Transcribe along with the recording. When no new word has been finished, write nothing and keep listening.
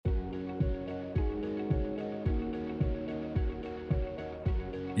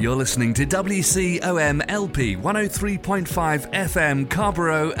You're listening to WCOM LP 103.5 FM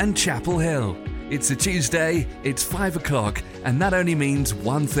Carborough and Chapel Hill. It's a Tuesday, it's 5 o'clock, and that only means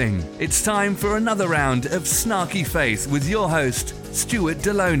one thing. It's time for another round of Snarky Faith with your host, Stuart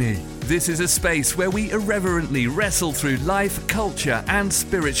Deloney. This is a space where we irreverently wrestle through life, culture, and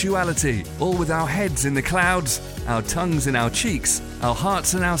spirituality, all with our heads in the clouds, our tongues in our cheeks, our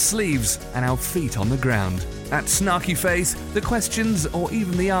hearts in our sleeves, and our feet on the ground. At Snarky Faith, the questions or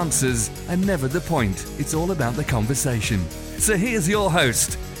even the answers are never the point. It's all about the conversation. So here's your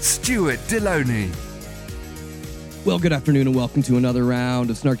host, Stuart Deloney. Well, good afternoon and welcome to another round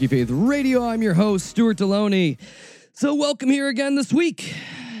of Snarky Faith Radio. I'm your host, Stuart Deloney. So welcome here again this week.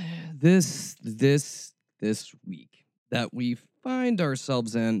 This week that we find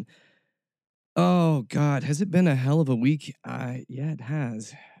ourselves in. Oh, God, has it been a hell of a week? Yeah, it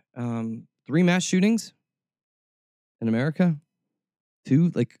has. 3 mass shootings in America.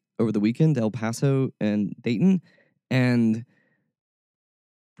 2, over the weekend, El Paso and Dayton. And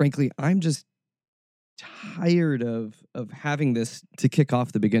frankly, I'm just tired of having this to kick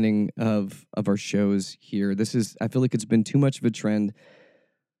off the beginning of our shows here. I feel like it's been too much of a trend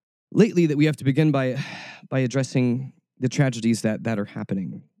lately that we have to begin by addressing the tragedies that are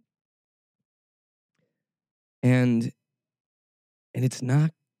happening. And it's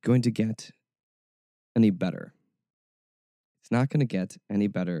not going to get any better. It's not going to get any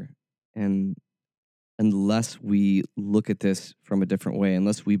better unless we look at this from a different way,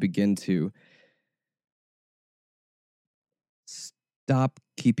 unless we begin to stop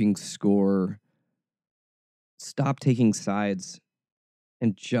keeping score, stop taking sides,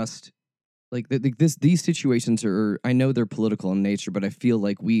 and just these situations are, I know they're political in nature, but I feel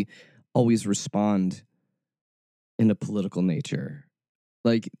like we always respond in a political nature.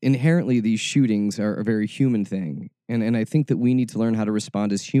 Like, inherently, these shootings are a very human thing. And I think that we need to learn how to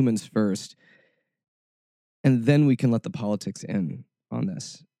respond as humans first. And then we can let the politics in on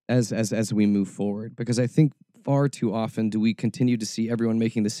this as we move forward. Because I think far too often do we continue to see everyone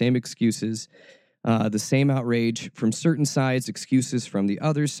making the same excuses, the same outrage from certain sides, excuses from the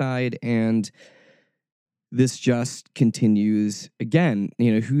other side, and this just continues again.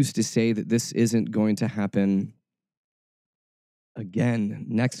 You know, who's to say that this isn't going to happen again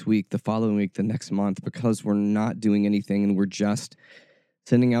next week, the following week, the next month, because we're not doing anything and we're just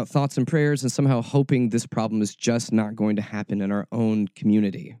sending out thoughts and prayers and somehow hoping this problem is just not going to happen in our own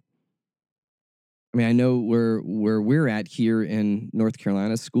community. I mean, I know where we're at here in North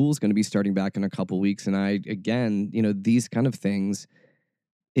Carolina, school's going to be starting back in a couple weeks. And these kind of things,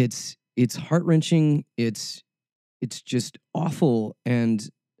 it's heart-wrenching. It's just awful. And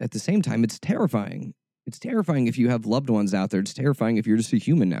at the same time, it's terrifying. It's terrifying if you have loved ones out there. It's terrifying if you're just a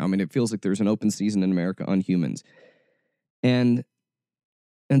human now. I mean, it feels like there's an open season in America on humans. And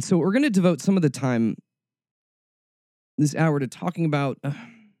so we're going to devote some of the time this hour to talking about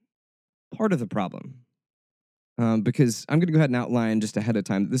part of the problem, because I'm going to go ahead and outline just ahead of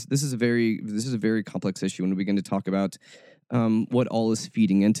time. This is a very complex issue when we begin to talk about what all is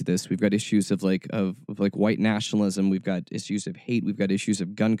feeding into this. We've got issues of white nationalism. We've got issues of hate. We've got issues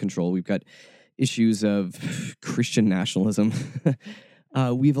of gun control. We've got issues of Christian nationalism.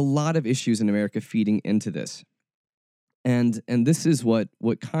 We have a lot of issues in America feeding into this, and this is what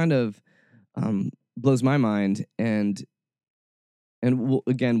kind of blows my mind. And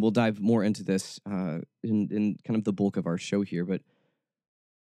we'll dive more into this in kind of the bulk of our show here. But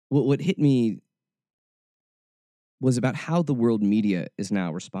what hit me was about how the world media is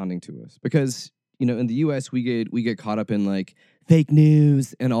now responding to us. Because, in the U.S., we get caught up in fake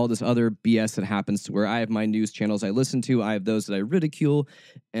news and all this other BS that happens, to where I have my news channels I listen to, I have those that I ridicule,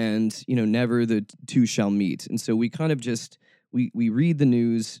 and, never the two shall meet. And so we kind of just, we read the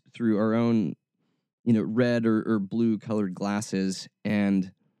news through our own red or blue colored glasses.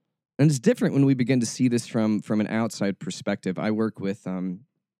 And it's different when we begin to see this from an outside perspective. I work with a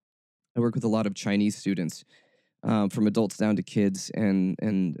lot of Chinese students, from adults down to kids.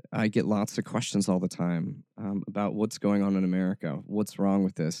 And I get lots of questions all the time, about what's going on in America. What's wrong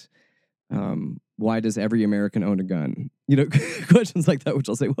with this? Why does every American own a gun? Questions like that, which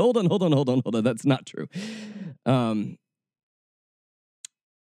I'll say, well, hold on. That's not true.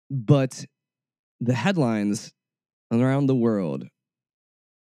 But the headlines around the world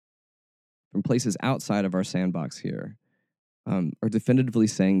from places outside of our sandbox here are definitively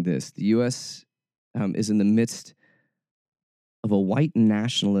saying this. The U.S. Is in the midst of a white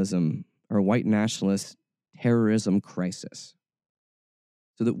nationalism or white nationalist terrorism crisis.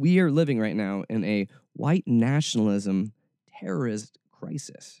 So that we are living right now in a white nationalism terrorist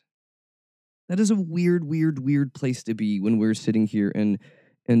crisis. That is a weird place to be when we're sitting here in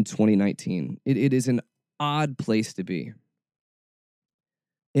in 2019. It is an odd place to be.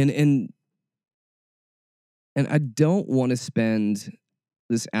 And I don't want to spend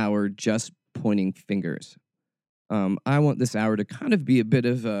this hour just pointing fingers. I want this hour to kind of be a bit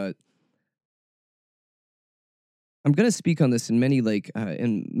of a... I'm going to speak on this in many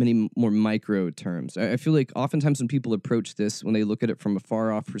more micro terms. I feel like oftentimes when people approach this, when they look at it from a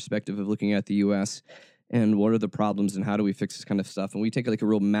far off perspective of looking at the U.S. and what are the problems and how do we fix this kind of stuff, and we take like a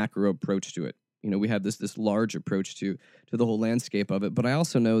real macro approach to it. We have this large approach to the whole landscape of it. But I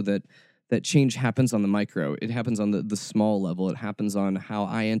also know that change happens on the micro. It happens on the small level. It happens on how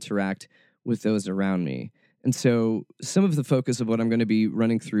I interact with those around me. And so some of the focus of what I'm going to be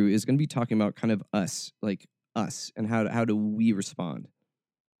running through is going to be talking about kind of us, and how do we respond,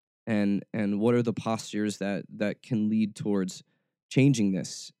 and what are the postures that can lead towards changing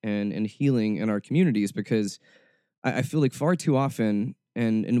this and healing in our communities, because I feel like far too often,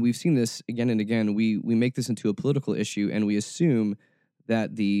 and we've seen this again and again, we make this into a political issue, and we assume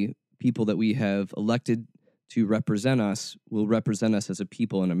that the people that we have elected to represent us will represent us as a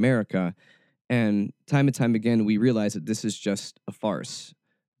people in America, and time again we realize that this is just a farce.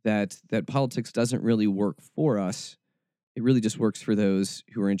 That politics doesn't really work for us. It really just works for those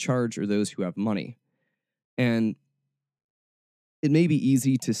who are in charge or those who have money. And it may be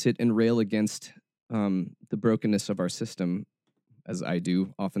easy to sit and rail against the brokenness of our system, as I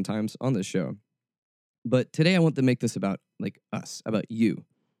do oftentimes on this show. But today I want to make this about us, about you,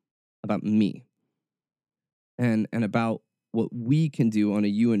 about me, and about what we can do on a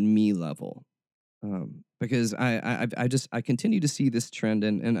you and me level. Because I continue to see this trend,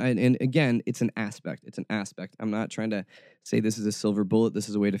 and again, it's an aspect. It's an aspect. I'm not trying to say this is a silver bullet. This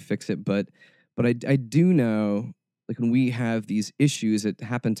is a way to fix it, but I do know, like, when we have these issues that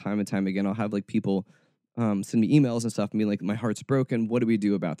happen time and time again, I'll have people send me emails and stuff, and be like, "My heart's broken. What do we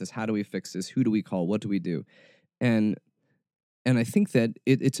do about this? How do we fix this? Who do we call? What do we do?" And I think that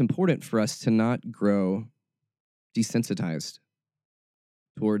it's important for us to not grow desensitized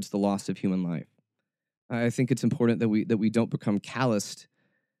towards the loss of human life. I think it's important that we don't become calloused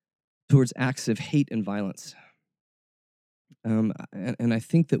towards acts of hate and violence. And I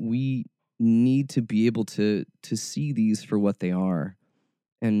think that we need to be able to see these for what they are,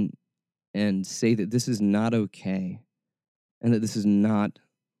 and say that this is not okay, and that this is not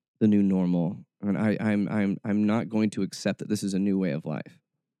the new normal. And I'm not going to accept that this is a new way of life.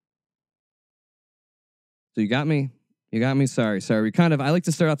 So you got me. You got me. Sorry. I like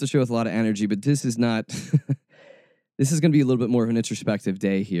to start off the show with a lot of energy, but this is not. This is going to be a little bit more of an introspective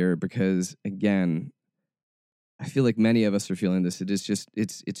day here, because again, I feel like many of us are feeling this.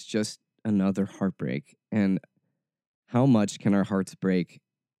 It's just another heartbreak, and how much can our hearts break,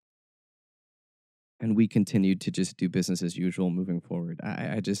 and we continue to just do business as usual moving forward?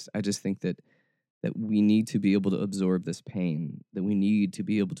 I just think that we need to be able to absorb this pain. That we need to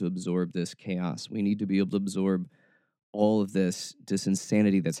be able to absorb this chaos. We need to be able to absorb all of this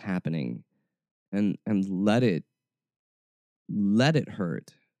insanity that's happening, and let it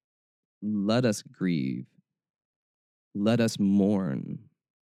hurt. Let us grieve. Let us mourn.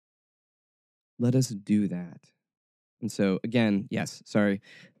 Let us do that. And so again, yes, sorry.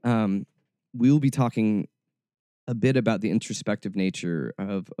 We will be talking a bit about the introspective nature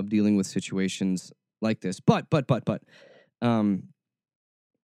of dealing with situations like this. But one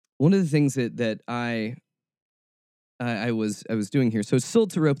of the things that I was doing here. So still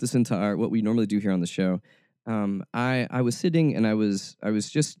to rope this into what we normally do here on the show, I was sitting and I was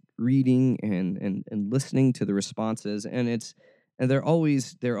just reading and listening to the responses, and they're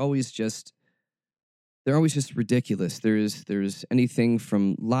always just ridiculous. There's anything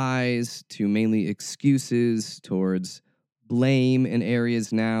from lies to mainly excuses towards blame in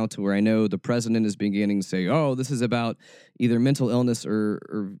areas now, to where I know the president is beginning to say, "Oh, this is about either mental illness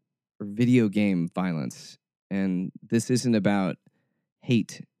or video game violence." And this isn't about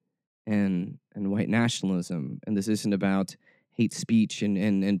hate and white nationalism. And this isn't about hate speech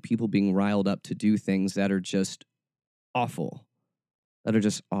and people being riled up to do things that are just awful.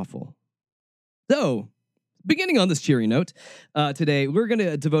 So, beginning on this cheery note, today we're going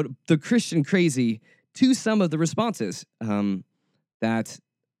to devote the Christian crazy to some of the responses that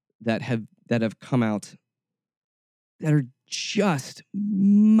have come out that are just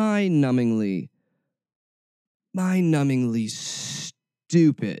mind-numbingly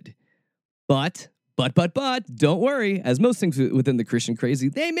stupid. But don't worry, as most things within the Christian crazy,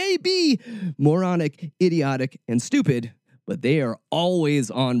 they may be moronic, idiotic, and stupid, but they are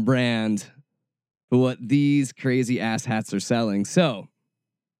always on brand for what these crazy asshats are selling. So,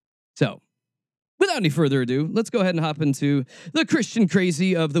 without any further ado, let's go ahead and hop into the Christian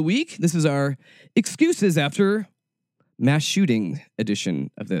Crazy of the Week. This is our excuses after mass shooting edition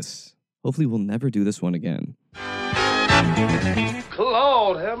of this. Hopefully we'll never do this one again.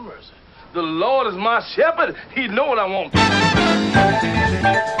 Lord have mercy. The Lord is my shepherd. He know what I want.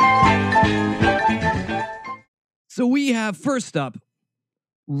 So we have, first up,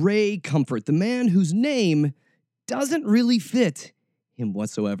 Ray Comfort, the man whose name doesn't really fit him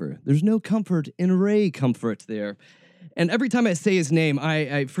whatsoever. There's no comfort in Ray Comfort there. And every time I say his name,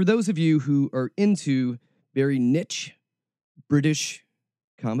 I for those of you who are into very niche British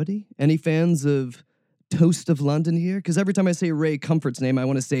comedy, any fans of Toast of London here? Because every time I say Ray Comfort's name, I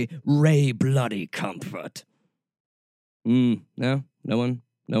want to say Ray Bloody Comfort. No? No one?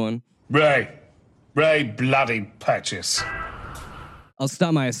 No one? Ray Bloody Purchase. I'll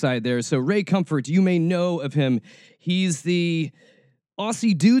stop my aside there. So Ray Comfort, you may know of him. He's the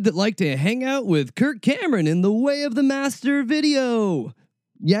Aussie dude that liked to hang out with Kirk Cameron in the Way of the Master video.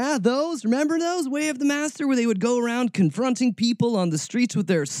 Yeah, those? Remember those? Way of the Master, where they would go around confronting people on the streets with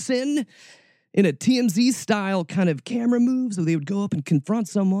their sin in a TMZ-style kind of camera move. So they would go up and confront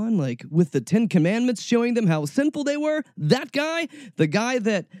someone, like with the 10 Commandments, showing them how sinful they were. That guy, the guy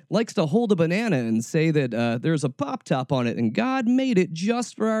that likes to hold a banana and say that there's a pop top on it and God made it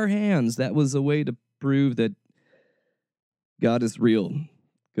just for our hands. That was a way to prove that God is real.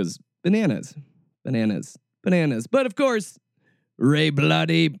 Because bananas. But of course, Ray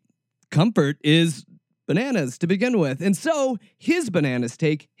Bloody Comfort is bananas to begin with. And so his bananas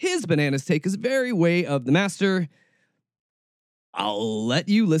take is very Way of the Master. I'll let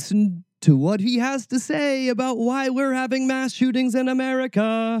you listen to what he has to say about why we're having mass shootings in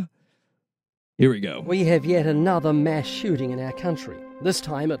America. Here we go. We have yet another mass shooting in our country. This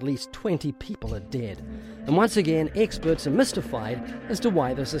time, at least 20 people are dead. And once again, experts are mystified as to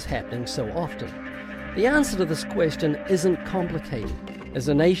why this is happening so often. The answer to this question isn't complicated. As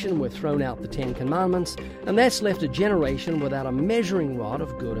a nation, we've thrown out the 10 Commandments, and that's left a generation without a measuring rod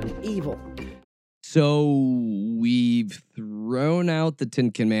of good and evil. So we've thrown out the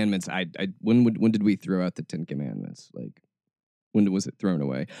 10 Commandments. When did we throw out the 10 Commandments? Like, when was it thrown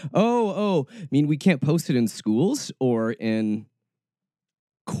away? I mean, we can't post it in schools or in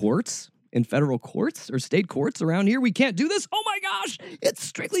courts, in federal courts or state courts around here. We can't do this. Oh my gosh, it's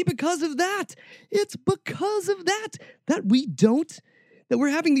strictly because of that. It's because of that that we're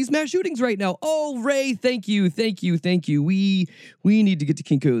having these mass shootings right now. Oh, Ray, thank you. We need to get to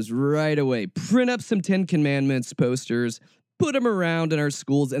Kinko's right away. Print up some 10 Commandments posters, put them around in our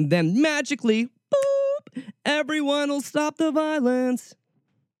schools, and then magically, boop, everyone will stop the violence.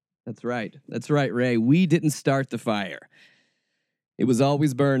 That's right, Ray. We didn't start the fire. It was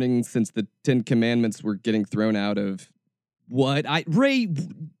always burning since the 10 Commandments were getting thrown out of what? Ray,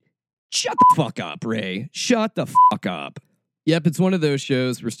 shut the fuck up, Ray. Shut the fuck up. Yep, it's one of those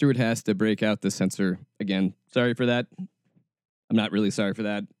shows where Stuart has to break out the censor again. Sorry for that. I'm not really sorry for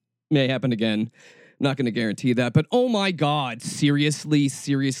that. May happen again. I'm not going to guarantee that. But oh my God, seriously,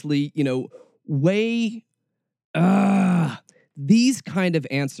 these kind of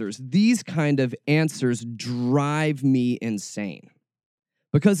answers drive me insane.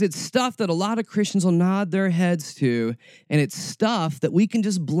 Because it's stuff that a lot of Christians will nod their heads to, and it's stuff that we can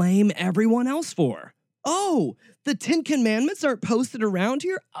just blame everyone else for. Oh, the 10 Commandments aren't posted around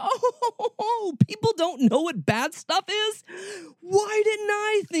here? Oh, people don't know what bad stuff is? Why didn't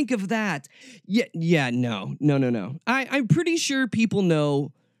I think of that? No. I'm pretty sure people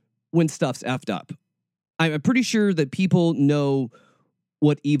know when stuff's effed up. I'm pretty sure that people know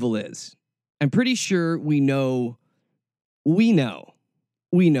what evil is. I'm pretty sure we know,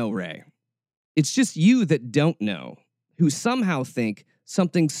 Ray. It's just you that don't know, who somehow think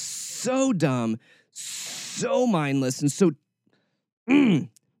something so dumb, so mindless, and so,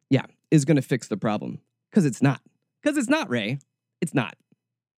 is going to fix the problem. Because it's not. Ray. It's not.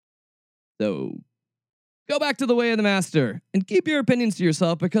 So, go back to the Way of the Master and keep your opinions to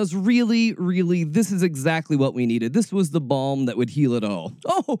yourself, because really, this is exactly what we needed. This was the balm that would heal it all.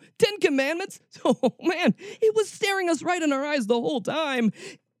 Oh, 10 Commandments? Oh, man, it was staring us right in our eyes the whole time.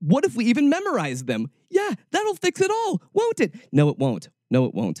 What if we even memorized them? Yeah, that'll fix it all, won't it? No, it won't. No.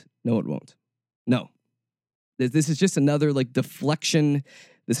 This is just another, deflection.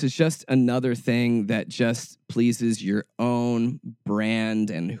 This is just another thing that just pleases your own brand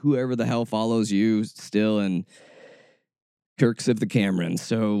and whoever the hell follows you still, and Kirks of the Cameron.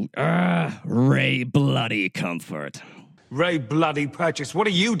 So, Ray Bloody Comfort. Ray Bloody Purchase, what are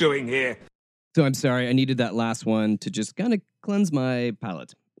you doing here? So I'm sorry, I needed that last one to just kind of cleanse my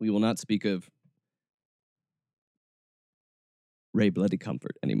palate. We will not speak of Ray Bloody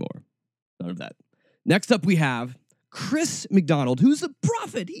Comfort anymore. None of that. Next up, we have Chris McDonald, who's a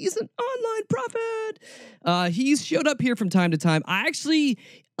prophet. He's an online prophet. He's showed up here from time to time.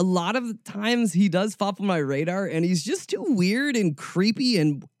 A lot of the times he does pop on my radar, and he's just too weird and creepy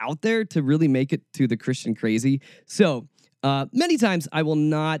and out there to really make it to the Christian Crazy. So many times I will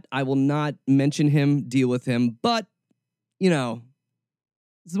not mention him, deal with him, but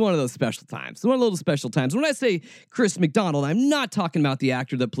this is one of those special times. One of those special times. When I say Chris McDonald, I'm not talking about the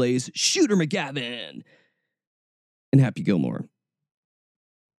actor that plays Shooter McGavin in Happy Gilmore.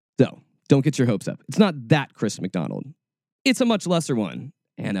 So, don't get your hopes up. It's not that Chris McDonald. It's a much lesser one,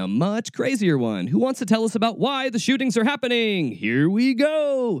 and a much crazier one. Who wants to tell us about why the shootings are happening? Here we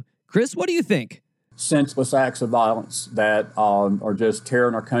go. Chris, what do you think? Senseless acts of violence that are just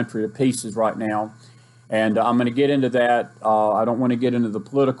tearing our country to pieces right now. And I'm going to get into that. I don't want to get into the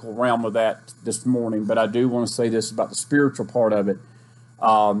political realm of that this morning, but I do want to say this about the spiritual part of it.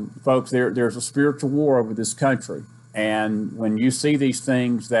 Folks, there's a spiritual war over this country. And when you see these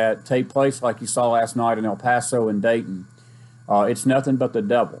things that take place like you saw last night in El Paso and Dayton, it's nothing but the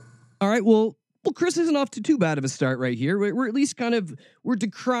devil. All right, well, Chris isn't off to too bad of a start right here. We're at least we're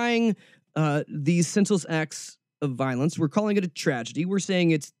decrying these senseless acts of violence. We're calling it a tragedy. We're saying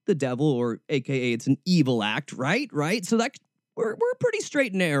it's the devil, or AKA it's an evil act, right? So that we're pretty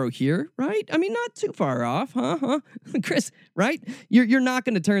straight and narrow here, right? I mean, not too far off, huh? Chris, right? You're not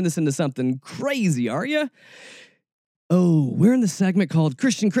going to turn this into something crazy, are you? Oh, we're in the segment called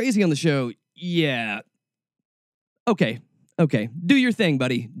Christian Crazy on the show. Yeah. Okay. Do your thing,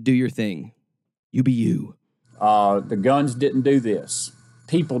 buddy. Do your thing. You be you. The guns didn't do this.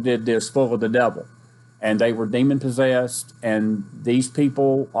 People did this full of the devil. And they were demon-possessed, and these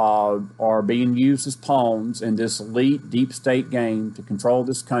people are being used as pawns in this elite deep state game to control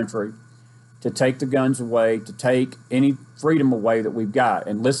this country, to take the guns away, to take any freedom away that we've got.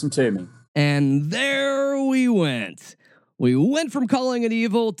 And listen to me. And there we went. We went from calling it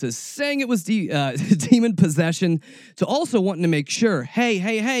evil to saying it was demon possession to also wanting to make sure,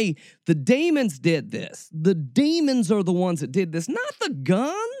 hey, the demons did this. The demons are the ones that did this, not the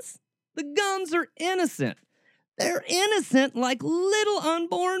guns. The guns are innocent. They're innocent like little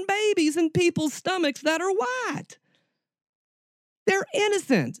unborn babies in people's stomachs that are white. They're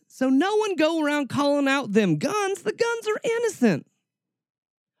innocent. So no one go around calling out them guns. The guns are innocent.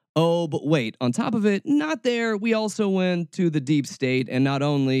 Oh, but wait, on top of it, not there. We also went to the deep state, and not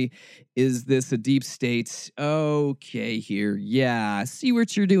only is this a deep state, okay, here, yeah, see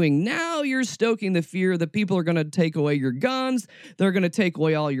what you're doing. Now you're stoking the fear that people are going to take away your guns. They're going to take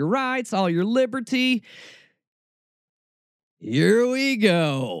away all your rights, all your liberty. Here we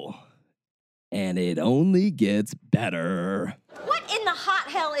go. And it only gets better. What in the hot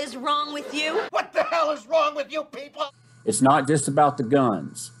hell is wrong with you? What the hell is wrong with you people? It's not just about the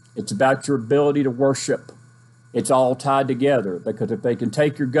guns. It's about your ability to worship. It's all tied together, because if they can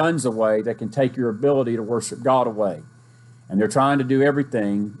take your guns away, they can take your ability to worship God away. And they're trying to do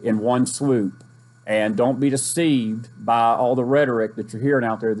everything in one swoop. And don't be deceived by all the rhetoric that you're hearing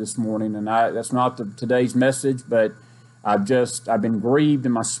out there this morning. And that's not today's message, but I've been grieved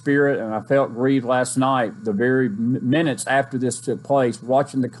in my spirit, and I felt grieved last night, the very minutes after this took place,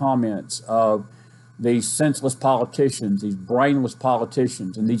 watching the comments of these senseless politicians, these brainless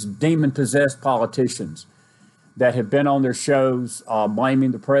politicians, and these demon-possessed politicians that have been on their shows blaming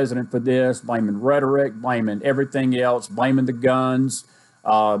the president for this, blaming rhetoric, blaming everything else, blaming the guns.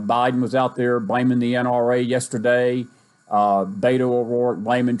 Biden was out there blaming the NRA yesterday. Beto O'Rourke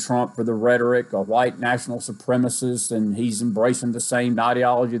blaming Trump for the rhetoric, a white national supremacist, and he's embracing the same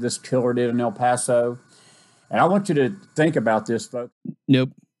ideology this killer did in El Paso. And I want you to think about this, folks.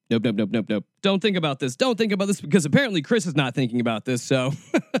 Nope. Don't think about this. Don't think about this, because apparently Chris is not thinking about this. So,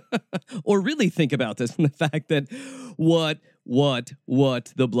 or really think about this, and the fact that what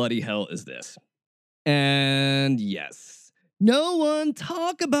the bloody hell is this? And yes, no one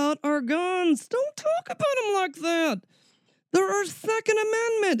talk about our guns. Don't talk about them like that. They're our Second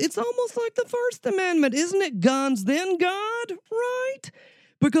Amendment. It's almost like the First Amendment, isn't it? Guns, then God, right?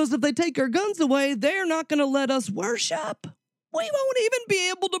 Because if they take our guns away, they're not going to let us worship. We won't even be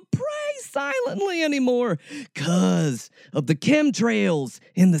able to pray silently anymore because of the chemtrails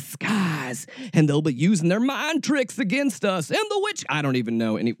in the skies, and they'll be using their mind tricks against us, and the witch. I don't even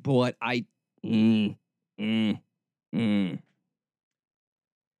know any. What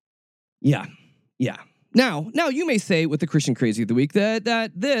Yeah. Now you may say with the Christian Crazy of the Week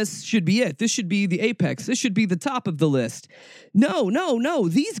that this should be it. This should be the apex. This should be the top of the list. No.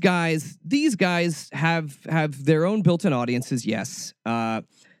 These guys have their own built-in audiences. Yes.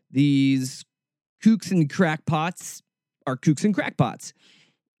 These kooks and crackpots are kooks and crackpots.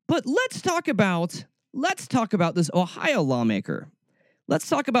 But let's talk about let's talk about this Ohio lawmaker. Let's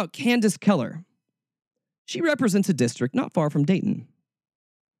talk about Candace Keller. She represents a district not far from Dayton.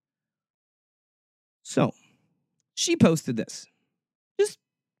 So, she posted this.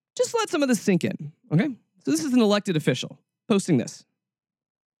 Just let some of this sink in, okay? So this is an elected official posting this.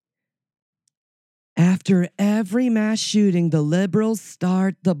 After every mass shooting, the liberals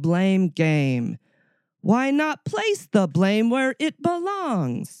start the blame game. Why not place the blame where it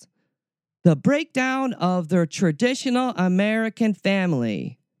belongs? The breakdown of their traditional American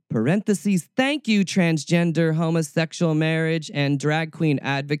family. Parentheses, thank you, transgender, homosexual marriage, and drag queen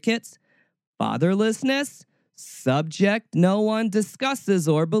advocates. Fatherlessness, subject no one discusses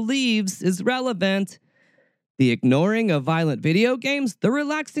or believes is relevant. The ignoring of violent video games, the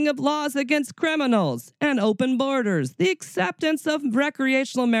relaxing of laws against criminals and open borders, the acceptance of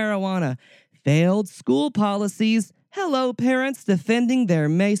recreational marijuana, failed school policies, hello parents defending their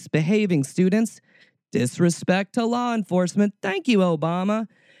misbehaving students, disrespect to law enforcement, thank you Obama,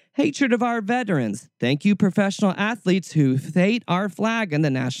 hatred of our veterans, thank you professional athletes who hate our flag and the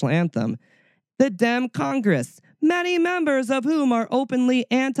national anthem, the Dem Congress, many members of whom are openly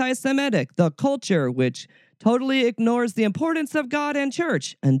anti-Semitic, the culture which totally ignores the importance of God and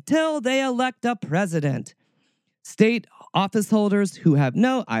church until they elect a president. State office holders who have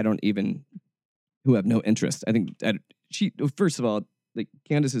no interest. I think first of all, like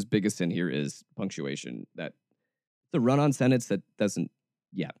Candace's biggest sin here is punctuation. That the run-on sentence that doesn't,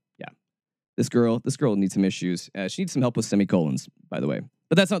 yeah. This girl needs some issues. She needs some help with semicolons, by the way.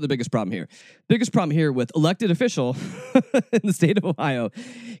 But that's not the biggest problem here. Biggest problem here with elected official in the state of Ohio,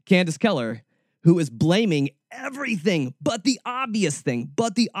 Candace Keller, who is blaming everything but the obvious thing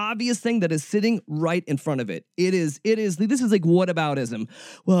that is sitting right in front of it. This is like whataboutism.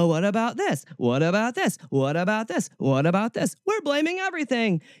 Well, what about this? What about this? What about this? What about this? We're blaming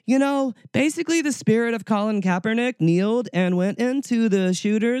everything. You know, basically the spirit of Colin Kaepernick kneeled and went into the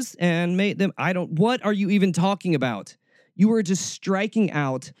shooters and made them, what are you even talking about? You are just striking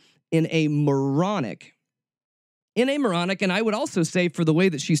out in a moronic, and I would also say for the way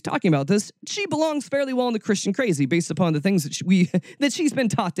that she's talking about this, she belongs fairly well in the Christian crazy based upon the things that she's been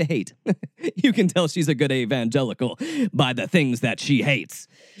taught to hate. You can tell she's a good evangelical by the things that she hates.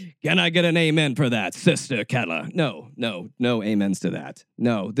 Can I get an amen for that, Sister Keller? No amens to that.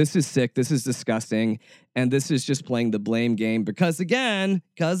 No, this is sick. This is disgusting. And this is just playing the blame game because again,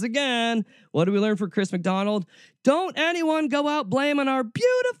 what do we learn from Chris McDonald? Don't anyone go out blaming our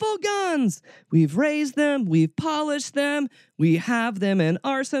beautiful guns. We've raised them. We've polished them. We have them in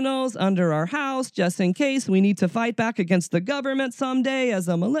arsenals under our house just in case we need to fight back against the government someday as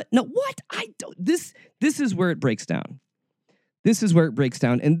a No, what? This is where it breaks down. This is where it breaks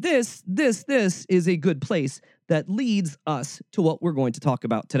down. And this is a good place that leads us to what we're going to talk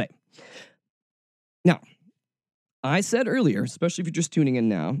about today. Now, I said earlier, especially if you're just tuning in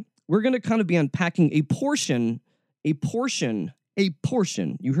now, we're going to kind of be unpacking a portion. You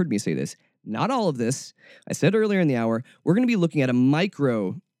heard me say this. Not all of this. I said earlier in the hour, we're going to be looking at a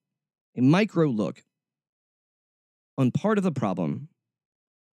micro look on part of the problem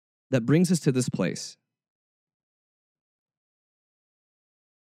that brings us to this place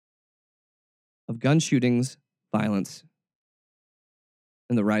of gun shootings, violence,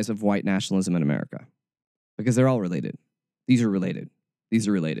 and the rise of white nationalism in America. Because they're all related. These are related.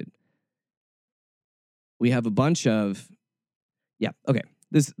 We have a bunch of... Yeah, okay.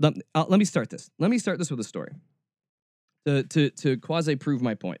 Let me start this. Let me start this with a story. To quasi-prove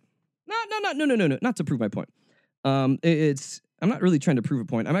my point. No, not to prove my point. I'm not really trying to prove a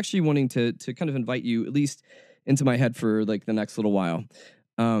point. I'm actually wanting to kind of invite you, at least into my head for like the next little while.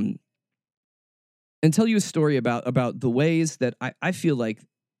 And tell you a story about the ways that I feel like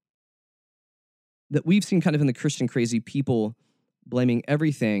that we've seen kind of in the Christian crazy people blaming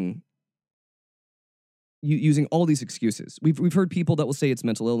everything, using all these excuses. We've heard people that will say it's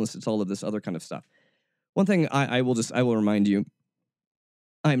mental illness, it's all of this other kind of stuff. One thing I will remind you,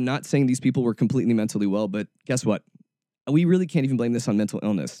 I'm not saying these people were completely mentally well, but guess what? We really can't even blame this on mental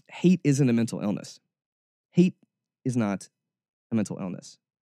illness. Hate isn't a mental illness. Hate is not a mental illness.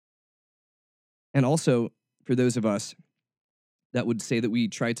 And also, for those of us that would say that we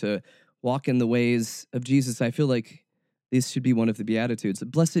try to walk in the ways of Jesus, I feel like this should be one of the Beatitudes.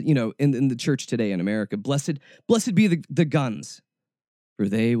 Blessed, in the church today in America, blessed be the guns, for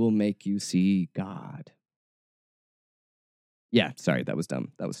they will make you see God. Yeah, sorry, that was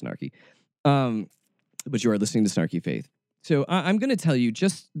dumb. That was snarky. But you are listening to Snarky Faith. So I'm going to tell you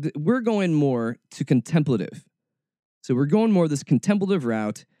we're going more to contemplative. So we're going more this contemplative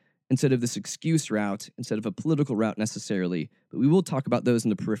route instead of this excuse route, instead of a political route necessarily. But we will talk about those in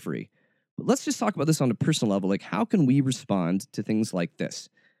the periphery. But let's just talk about this on a personal level. Like, how can we respond to things like this?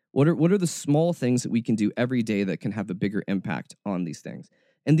 What are the small things that we can do every day that can have a bigger impact on these things?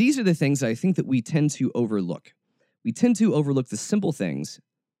 And these are the things I think that we tend to overlook. We tend to overlook the simple things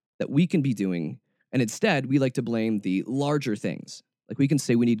that we can be doing, and instead we like to blame the larger things. Like, we can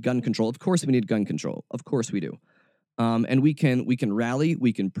say we need gun control. Of course we need gun control. Of course we do. And we can rally,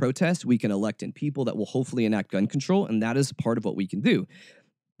 we can protest, we can elect in people that will hopefully enact gun control, and that is part of what we can do.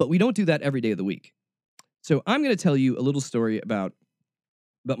 But we don't do that every day of the week. So I'm going to tell you a little story about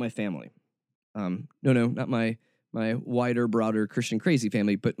my family. No, not my wider, broader Christian crazy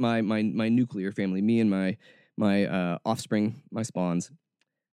family, but my nuclear family, me and my offspring, my spawns.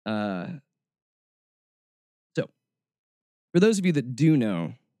 So, for those of you that do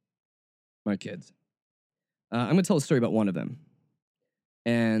know my kids, I'm going to tell a story about one of them.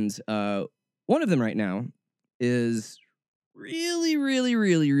 And one of them right now is really, really,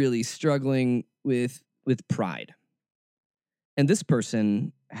 really, really struggling with pride. And this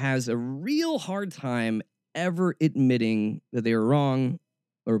person has a real hard time ever admitting that they are wrong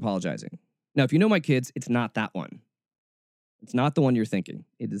or apologizing. Now, if you know my kids, it's not that one. It's not the one you're thinking.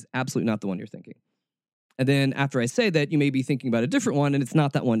 It is absolutely not the one you're thinking. And then after I say that, you may be thinking about a different one, and it's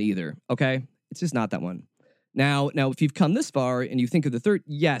not that one either, okay? It's just not that one. Now, if you've come this far and you think of the third,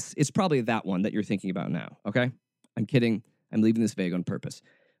 yes, it's probably that one that you're thinking about now, okay? I'm kidding. I'm leaving this vague on purpose.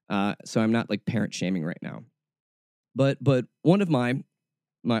 So I'm not like parent shaming right now. But one of my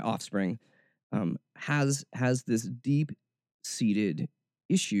offspring has this deep-seated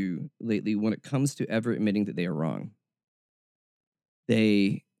issue lately when it comes to ever admitting that they are wrong.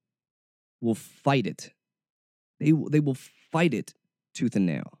 They will fight it. They will fight it tooth and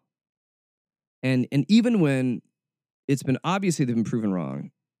nail. And even when it's been obviously they've been proven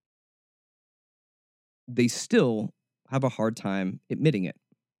wrong, they still have a hard time admitting it.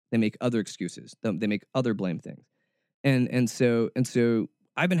 They make other excuses. They make other blame things. And so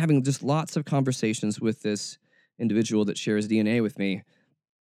I've been having just lots of conversations with this individual that shares DNA with me.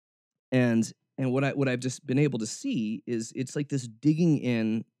 And what I've just been able to see is it's like this digging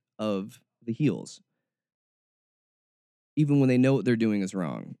in of the heels. Even when they know what they're doing is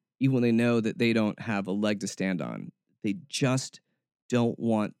wrong, even when they know that they don't have a leg to stand on, they just don't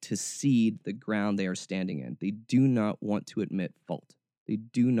want to cede the ground they are standing in. They do not want to admit fault. They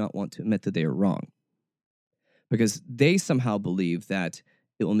do not want to admit that they are wrong because they somehow believe that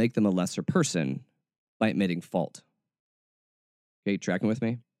it will make them a lesser person by admitting fault. Okay, tracking with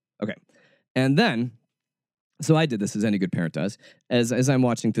me? Okay. And then, so I did this as any good parent does. As I'm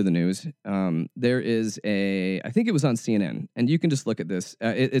watching through the news, there is I think it was on CNN, and you can just look at this.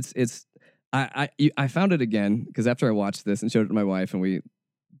 I found it again because after I watched this and showed it to my wife, and we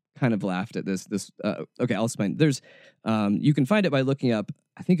kind of laughed at this. Okay, I'll explain. There's, you can find it by looking up.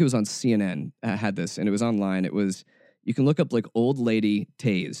 I think it was on CNN. Had this, and it was online. You can look up like old lady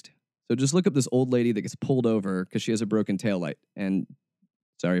tased. So just look up this old lady that gets pulled over because she has a broken taillight. And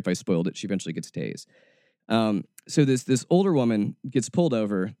sorry if I spoiled it. She eventually gets tased. So this older woman gets pulled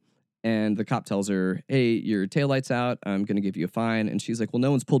over, and the cop tells her, "Hey, your taillight's out. I'm going to give you a fine." And she's like, "Well,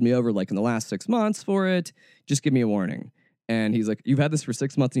 no one's pulled me over like in the last 6 months for it. Just give me a warning." And he's like, "You've had this for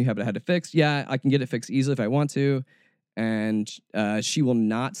 6 months and you haven't had it fixed?" "Yeah, I can get it fixed easily if I want to." And she will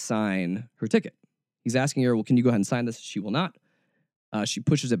not sign her ticket. He's asking her, "Well, can you go ahead and sign this?" She will not. She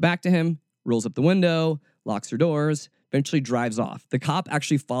pushes it back to him, rolls up the window, locks her doors, eventually drives off. The cop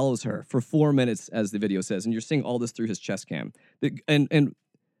actually follows her for 4 minutes, as the video says, and you're seeing all this through his chest cam. And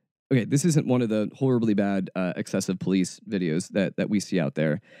okay, this isn't one of the horribly bad excessive police videos that we see out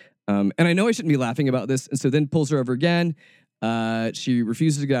there. And I know I shouldn't be laughing about this, and so then pulls her over again. She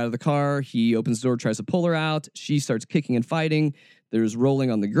refuses to get out of the car. He opens the door, tries to pull her out. She starts kicking and fighting. There's rolling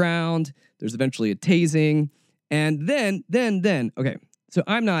on the ground. There's eventually a tasing. And then, okay, so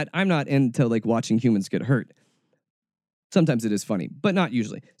I'm not into like watching humans get hurt. Sometimes it is funny, but not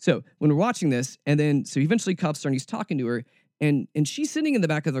usually. So when we're watching this, and then so eventually cops start and he's talking to her, and she's sitting in the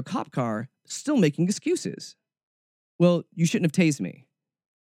back of the cop car, still making excuses. "Well, you shouldn't have tased me."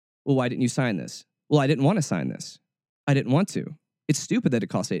 "Well, why didn't you sign this?" "Well, I didn't want to sign this. I didn't want to. It's stupid that it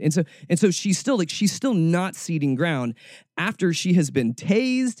costs $8. And so she's still not ceding ground after she has been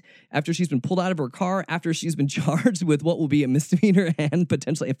tased, after she's been pulled out of her car, after she's been charged with what will be a misdemeanor and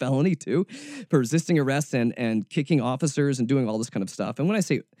potentially a felony too, for resisting arrest and kicking officers and doing all this kind of stuff. And when I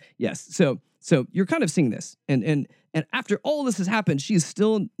say yes, so you're kind of seeing this, and after all this has happened, she's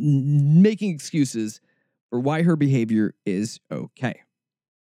still making excuses for why her behavior is okay.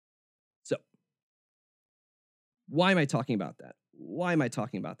 So why am I talking about that? Why am I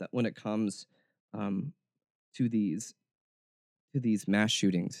talking about that when it comes to these mass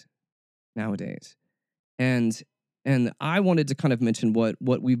shootings? nowadays. And I wanted to kind of mention what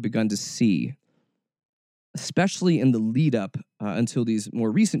we've begun to see, especially in the lead up until these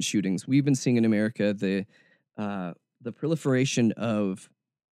more recent shootings. We've been seeing in America the proliferation of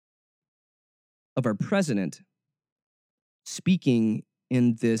our president speaking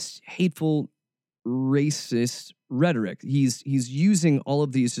in this hateful, racist rhetoric. He's using all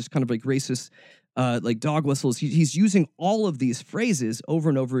of these just kind of like racist, like dog whistles. He's using all of these phrases over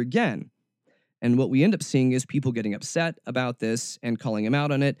and over again. And what we end up seeing is people getting upset about this and calling him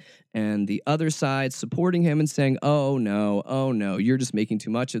out on it, and the other side supporting him and saying, oh no, you're just making too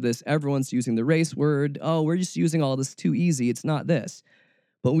much of this. Everyone's using the race word. Oh, we're just using all this too easy. It's not this.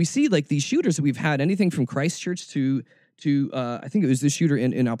 But we see like these shooters that we've had, anything from Christchurch to I think it was the shooter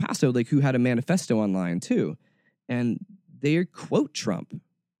in El Paso, like who had a manifesto online too. And they quote Trump.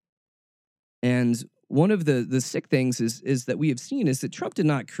 And one of the sick things is that we have seen is that Trump did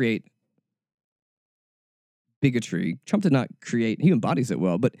not create bigotry. Trump did not create, he embodies it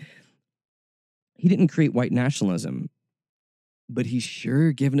well, but he didn't create white nationalism. But he's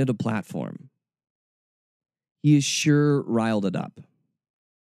sure given it a platform. He is sure riled it up.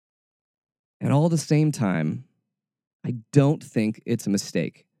 And all at the same time, I don't think it's a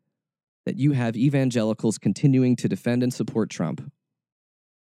mistake that you have evangelicals continuing to defend and support Trump,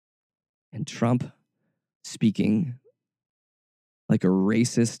 and Trump speaking like a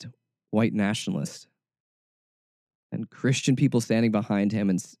racist white nationalist, and Christian people standing behind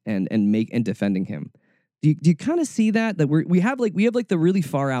him and defending him. Do you kind of see that we have the really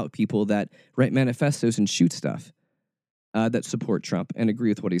far out people that write manifestos and shoot stuff that support Trump and agree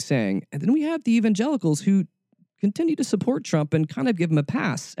with what he's saying, and then we have the evangelicals who continue to support Trump and kind of give him a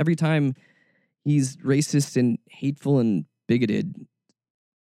pass every time he's racist and hateful and bigoted,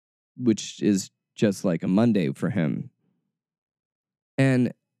 which is just like a Monday for him.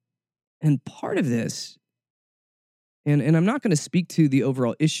 And part of this, and I'm not going to speak to the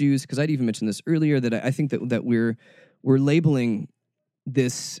overall issues because I'd even mentioned this earlier, that I think that we're labeling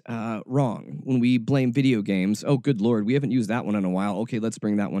this wrong when we blame video games. Oh, good Lord, we haven't used that one in a while. Okay, let's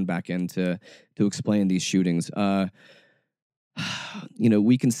bring that one back in to explain these shootings.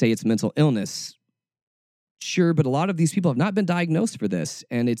 We can say it's mental illness. Sure, but a lot of these people have not been diagnosed for this.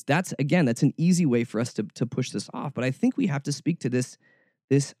 And that's an easy way for us to push this off. But I think we have to speak to this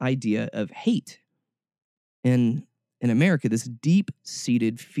idea of hate in America, this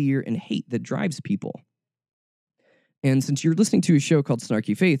deep-seated fear and hate that drives people. And since you're listening to a show called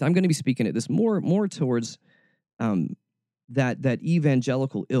Snarky Faith, I'm going to be speaking at this more towards that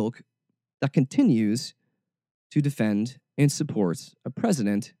evangelical ilk that continues to defend and support a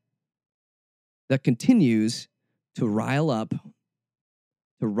president that continues to rile up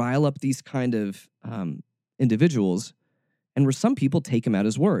these kind of individuals, and where some people take him at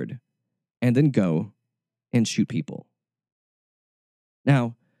his word and then go and shoot people.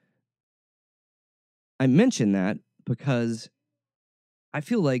 Now, I mention that because I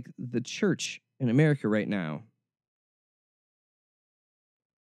feel like the church in America right now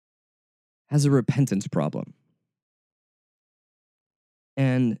has a repentance problem.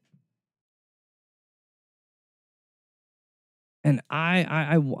 And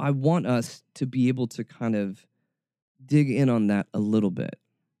I want us to be able to kind of dig in on that a little bit.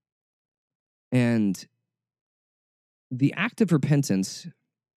 And the act of repentance,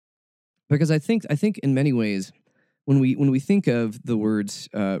 because I think in many ways, when we think of the words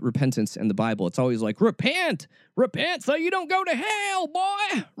repentance in the Bible, it's always like, repent so you don't go to hell,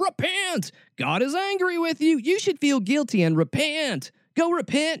 boy. Repent. God is angry with you. You should feel guilty and repent. Go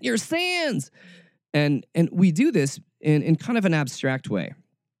repent your sins. And we do this in kind of an abstract way,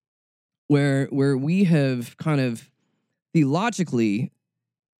 where we have kind of theologically,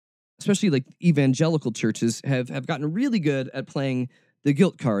 especially like evangelical churches, have gotten really good at playing the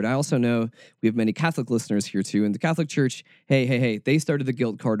guilt card. I also know we have many Catholic listeners here too. And the Catholic Church, hey, they started the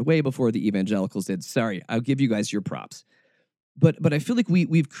guilt card way before the evangelicals did. Sorry, I'll give you guys your props. But I feel like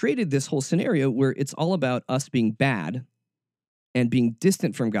we've created this whole scenario where it's all about us being bad and being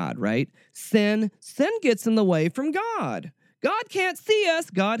distant from God, right? Sin gets in the way from God. God can't see us.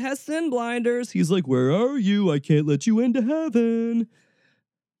 God has sin blinders. He's like, where are you? I can't let you into heaven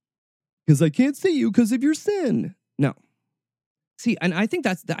because I can't see you because of your sin. No. See, and I think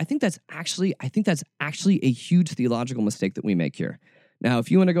that's actually a huge theological mistake that we make here. Now,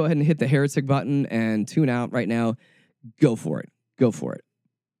 if you want to go ahead and hit the heretic button and tune out right now, go for it. Go for it.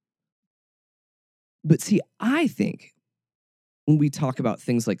 But see, I think when we talk about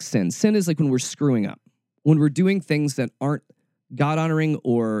things like sin is like when we're screwing up, when we're doing things that aren't God-honoring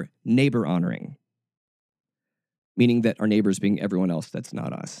or neighbor-honoring, meaning that our neighbors being everyone else that's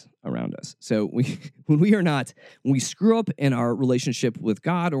not us around around us. So when we screw up in our relationship with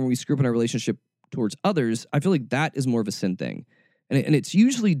God, or when we screw up in our relationship towards others, I feel like that is more of a sin thing. And it's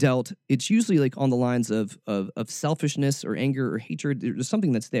usually like on the lines of selfishness or anger or hatred. There's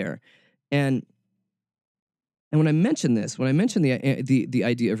something that's there. And when I mention the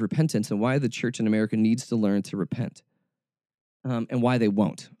idea of repentance and why the church in America needs to learn to repent, and why they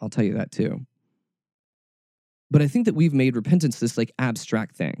won't, I'll tell you that too. But I think that we've made repentance this like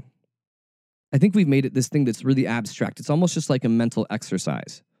abstract thing. I think we've made it this thing that's really abstract. It's almost just like a mental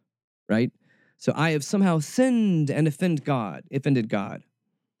exercise, right? So I have somehow sinned and offended God.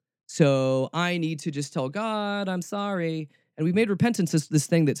 So I need to just tell God, I'm sorry. And we've made repentance this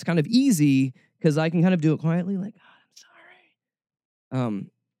thing that's kind of easy because I can kind of do it quietly, like, God, I'm sorry.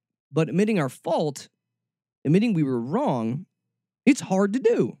 But admitting our fault, admitting we were wrong, it's hard to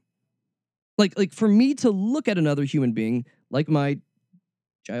do. Like for me to look at another human being, like my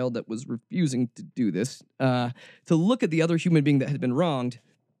child that was refusing to do this, to look at the other human being that had been wronged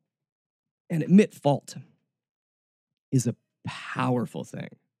and admit fault is a powerful thing.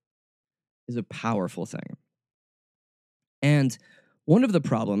 And one of the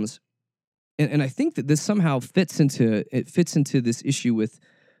problems, and I think that this somehow fits into this issue with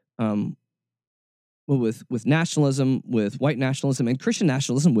nationalism, with white nationalism and Christian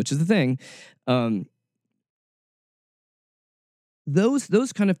nationalism, which is the thing.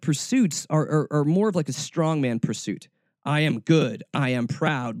 Those kind of pursuits are more of like a strongman pursuit. I am good. I am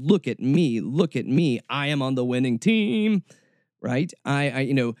proud. Look at me. I am on the winning team, right?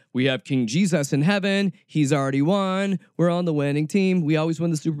 We have King Jesus in heaven. He's already won. We're on the winning team. We always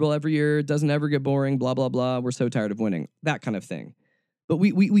win the Super Bowl every year. It doesn't ever get boring, blah, blah, blah. We're so tired of winning. That kind of thing. But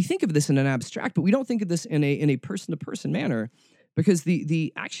we think of this in an abstract, but we don't think of this in a person-to-person manner, because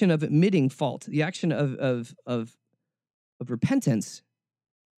the action of admitting fault, the action of repentance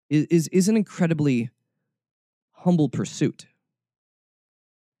is an incredibly humble pursuit.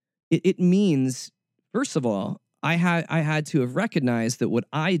 It means, first of all, I had to have recognized that what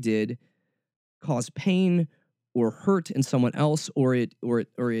I did caused pain or hurt in someone else, or it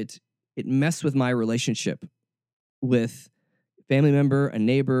messed with my relationship with a family member, a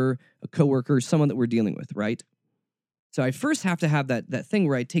neighbor, a coworker, someone that we're dealing with, right? So I first have to have that thing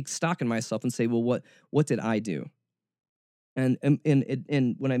where I take stock in myself and say, well, what did I do? And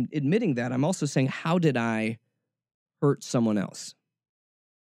when I'm admitting that, I'm also saying, how did I hurt someone else?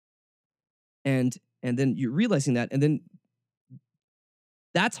 And then you're realizing that, and then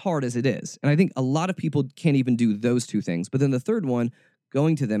that's hard as it is. And I think a lot of people can't even do those two things. But then the third one,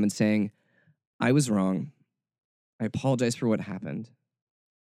 going to them and saying, I was wrong. I apologize for what happened.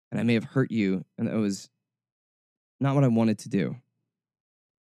 And I may have hurt you, and that was not what I wanted to do.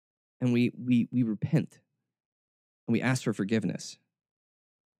 And we repent. And we ask for forgiveness.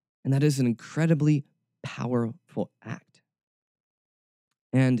 And that is an incredibly powerful act.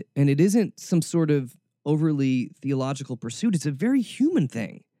 And it isn't some sort of overly theological pursuit. It's a very human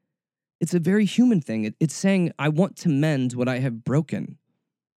thing. It's saying, I want to mend what I have broken.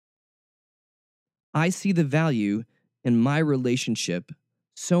 I see the value in my relationship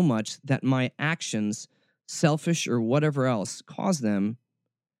so much that my actions, selfish or whatever else, caused them,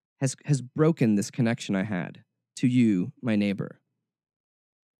 has broken this connection I had to you, my neighbor.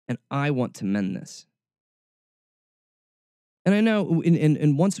 And I want to mend this. And I know,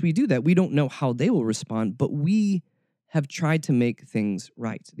 and once we do that, we don't know how they will respond, but we have tried to make things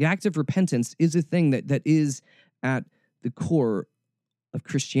right. The act of repentance is a thing that is at the core of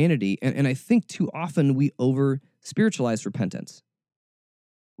Christianity. And I think too often we over-spiritualize repentance.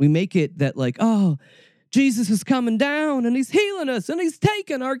 We make it that like, oh, Jesus is coming down and he's healing us and he's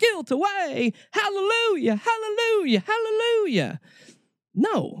taking our guilt away. Hallelujah, hallelujah, hallelujah.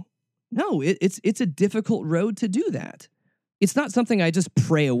 No, it's a difficult road to do that. It's not something I just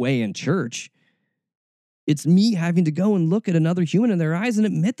pray away in church. It's me having to go and look at another human in their eyes and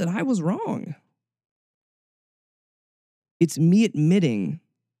admit that I was wrong. It's me admitting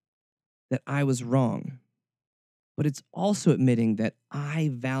that I was wrong. But it's also admitting that I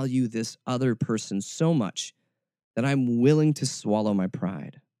value this other person so much that I'm willing to swallow my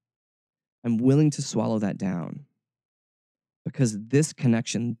pride. I'm willing to swallow that down. Because this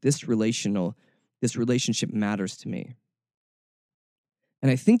connection, this relationship matters to me. And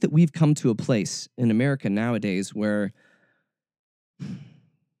I think that we've come to a place in America nowadays where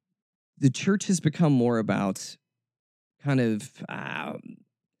the church has become more about kind of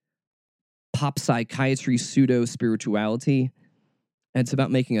pop psychiatry, pseudo-spirituality. And it's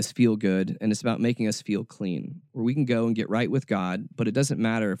about making us feel good, and it's about making us feel clean, where we can go and get right with God, but it doesn't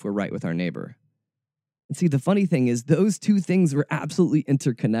matter if we're right with our neighbor. And see, the funny thing is those two things were absolutely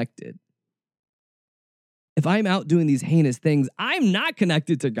interconnected. If I'm out doing these heinous things, I'm not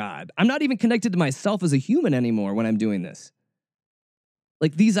connected to God. I'm not even connected to myself as a human anymore when I'm doing this.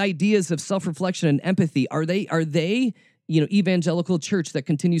 Like these ideas of self-reflection and empathy, are they, evangelical church that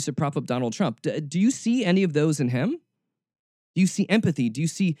continues to prop up Donald Trump? Do you see any of those in him? Do you see empathy? Do you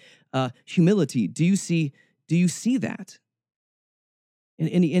see humility? Do you see that?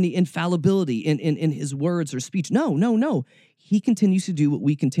 Any infallibility in his words or speech? No. He continues to do what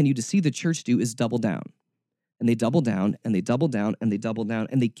we continue to see the church do, is double down. And they double down, and they double down, and they double down,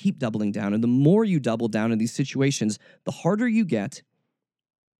 and they keep doubling down. And the more you double down in these situations, the harder you get,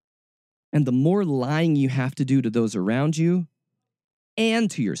 and the more lying you have to do to those around you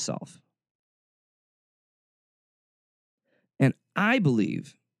and to yourself. And I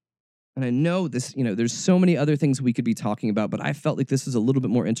believe, and I know this, there's so many other things we could be talking about, but I felt like this is a little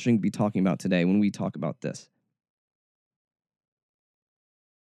bit more interesting to be talking about today when we talk about this.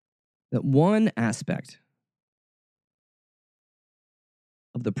 That one aspect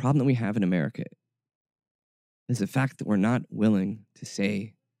of the problem that we have in America is the fact that we're not willing to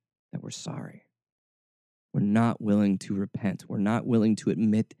say that we're sorry. We're not willing to repent. We're not willing to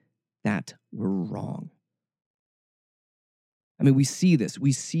admit that we're wrong. I mean, we see this.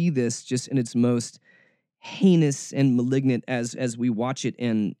 We see this just in its most heinous and malignant as we watch it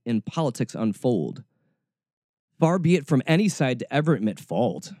in politics unfold. Far be it from any side to ever admit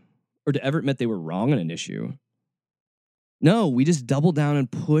fault or to ever admit they were wrong on an issue. No, we just double down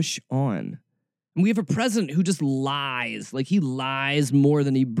and push on. And we have a president who just lies. Like, he lies more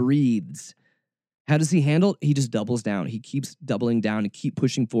than he breathes. How does he handle it? He just doubles down. He keeps doubling down and keep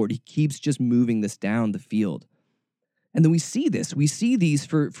pushing forward. He keeps just moving this down the field. And then we see this. We see these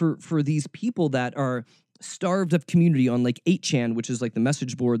for these people that are starved of community on like 8chan, which is like the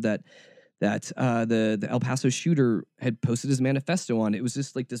message board that the El Paso shooter had posted his manifesto on. It was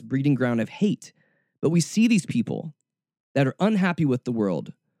just like this breeding ground of hate. But we see these people that are unhappy with the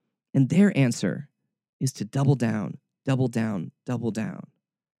world, and their answer is to double down, double down, double down.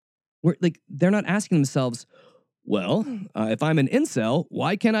 They're not asking themselves, well, if I'm an incel,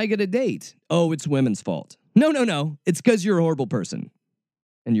 why can't I get a date? Oh, it's women's fault. No. It's because you're a horrible person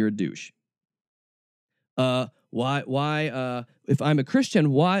and you're a douche. Why, if I'm a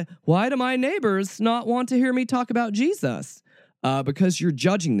Christian, why do my neighbors not want to hear me talk about Jesus? Because you're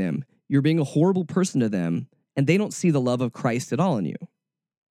judging them. You're being a horrible person to them, and they don't see the love of Christ at all in you.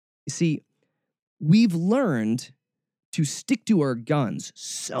 You see, we've learned to stick to our guns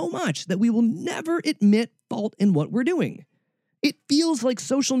so much that we will never admit fault in what we're doing. It feels like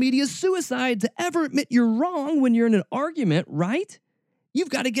social media suicide to ever admit you're wrong when you're in an argument, right? You've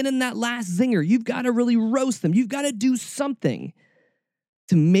got to get in that last zinger. You've got to really roast them. You've got to do something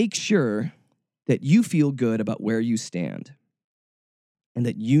to make sure that you feel good about where you stand and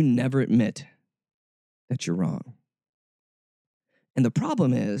that you never admit that you're wrong. And the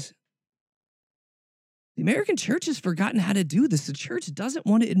problem is, the American church has forgotten how to do this. The church doesn't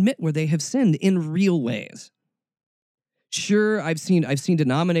want to admit where they have sinned in real ways. Sure, I've seen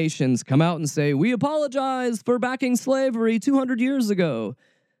denominations come out and say, we apologize for backing slavery 200 years ago.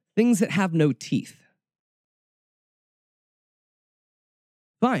 Things that have no teeth.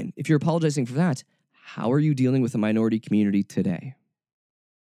 Fine, if you're apologizing for that, how are you dealing with the minority community today?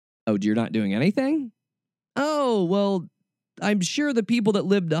 Oh, you're not doing anything? Oh, well, I'm sure the people that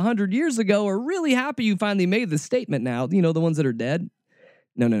lived 100 years ago are really happy you finally made this statement now. You know, the ones that are dead.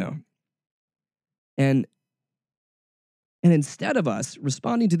 No. And instead of us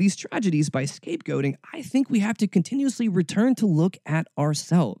responding to these tragedies by scapegoating, I think we have to continuously return to look at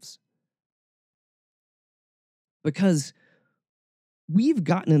ourselves. Because we've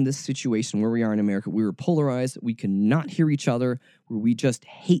gotten in this situation where we are in America. We were polarized. We cannot hear each other, where we just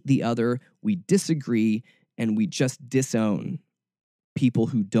hate the other. We disagree, and we just disown people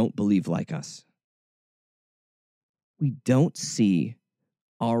who don't believe like us. We don't see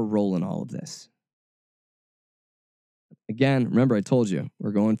our role in all of this. Again, remember I told you,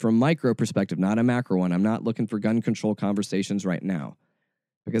 we're going from a micro perspective, not a macro one. I'm not looking for gun control conversations right now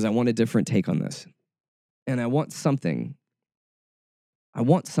because I want a different take on this. And I want something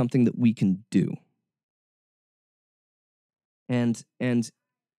that we can do. And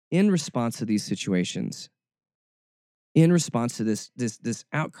in response to these situations, in response to this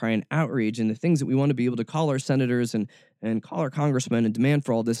outcry and outrage and the things that we want to be able to call our senators and call our congressmen and demand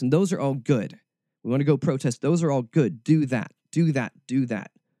for all this, and those are all good. We want to go protest. Those are all good. Do that.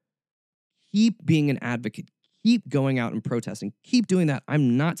 Keep being an advocate. Keep going out and protesting. Keep doing that.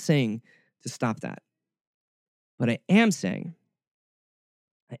 I'm not saying to stop that. But I am saying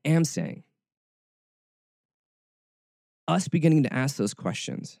us beginning to ask those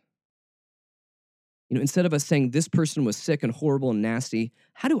questions. Instead of us saying this person was sick and horrible and nasty,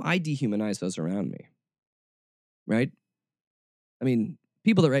 how do I dehumanize those around me? Right? I mean,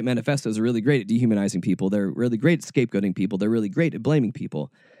 people that write manifestos are really great at dehumanizing people. They're really great at scapegoating people. They're really great at blaming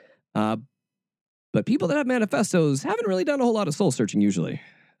people. But people that have manifestos haven't really done a whole lot of soul searching usually.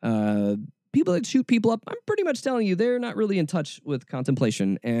 People that shoot people up, I'm pretty much telling you, they're not really in touch with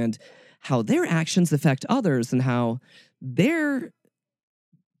contemplation and how their actions affect others and how they're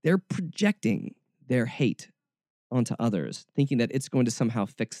projecting their hate onto others, thinking that it's going to somehow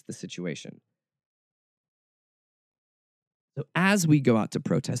fix the situation. So as we go out to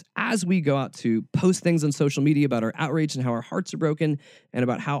protest, as we go out to post things on social media about our outrage and how our hearts are broken and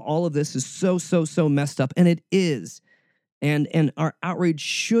about how all of this is so messed up, and it is, and our outrage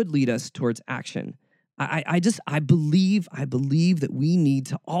should lead us towards action. I believe that we need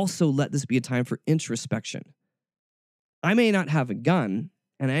to also let this be a time for introspection. I may not have a gun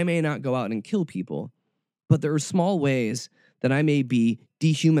and I may not go out and kill people, but there are small ways that I may be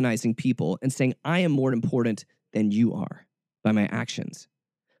dehumanizing people and saying I am more important than you are by my actions.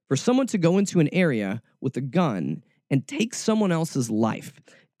 For someone to go into an area with a gun and take someone else's life,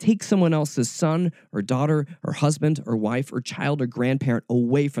 take someone else's son or daughter or husband or wife or child or grandparent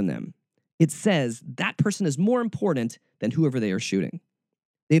away from them, it says that person is more important than whoever they are shooting.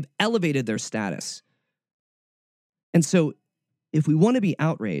 They've elevated their status. And so if we want to be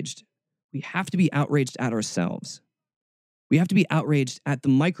outraged, we have to be outraged at ourselves. We have to be outraged at the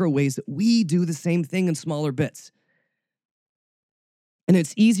micro ways that we do the same thing in smaller bits. And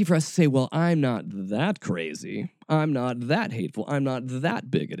it's easy for us to say, well, I'm not that crazy. I'm not that hateful. I'm not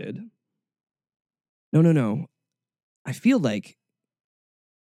that bigoted. No. I feel like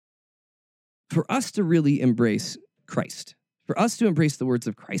for us to really embrace Christ, for us to embrace the words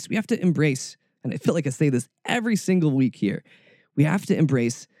of Christ, we have to embrace, and I feel like I say this every single week here, we have to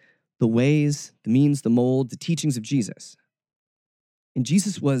embrace the ways, the means, the mold, the teachings of Jesus. And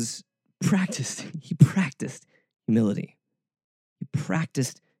Jesus he practiced humility. He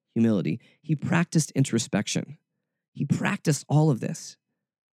practiced humility. He practiced introspection. He practiced all of this.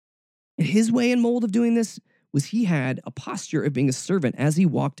 And his way and mold of doing this was he had a posture of being a servant as he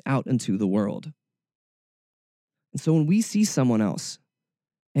walked out into the world. And so when we see someone else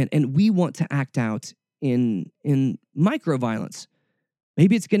and we want to act out in micro-violence,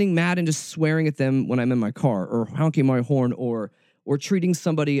 maybe it's getting mad and just swearing at them when I'm in my car or honking my horn or treating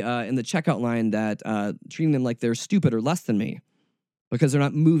somebody in the checkout line treating them like they're stupid or less than me, because they're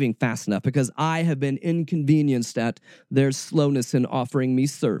not moving fast enough, because I have been inconvenienced at their slowness in offering me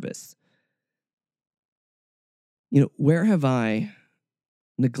service. Where have I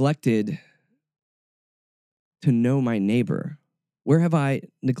neglected to know my neighbor? Where have I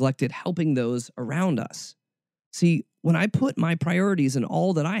neglected helping those around us? See, when I put my priorities and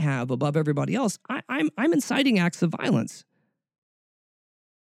all that I have above everybody else, I'm inciting acts of violence.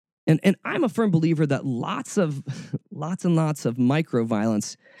 And I'm a firm believer that lots and lots of micro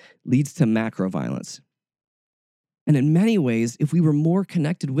violence leads to macro violence. And in many ways, if we were more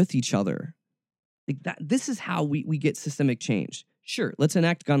connected with each other, like that, this is how we get systemic change. Sure, let's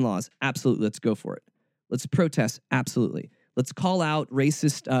enact gun laws. Absolutely, let's go for it. Let's protest. Absolutely. Let's call out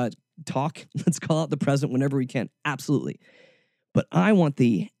racist talk. Let's call out the president whenever we can. Absolutely. But I want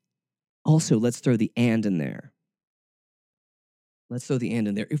let's throw the and in there. Let's throw the and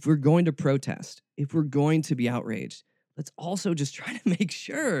in there. If we're going to protest, if we're going to be outraged, let's also just try to make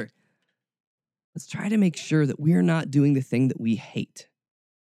sure. Let's try to make sure that we're not doing the thing that we hate.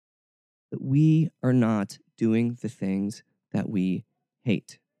 That we are not doing the things that we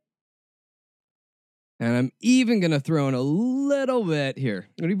hate. And I'm even going to throw in a little bit here.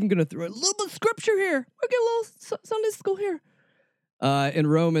 I'm even going to throw a little bit of scripture here. We'll get a little Sunday school here. In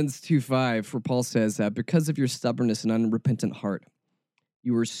Romans 2:5, where Paul says that because of your stubbornness and unrepentant heart,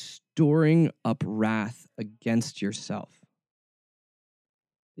 you are storing up wrath against yourself.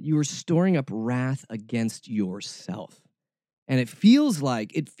 You are storing up wrath against yourself. And it feels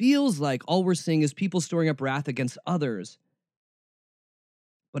like all we're seeing is people storing up wrath against others.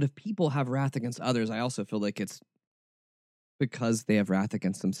 But if people have wrath against others, I also feel like it's because they have wrath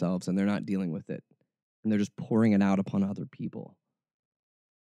against themselves and they're not dealing with it. And they're just pouring it out upon other people.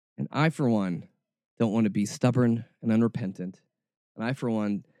 And I, for one, don't want to be stubborn and unrepentant. And I, for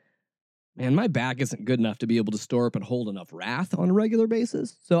one, man, my back isn't good enough to be able to store up and hold enough wrath on a regular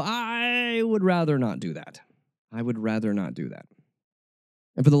basis. So I would rather not do that. And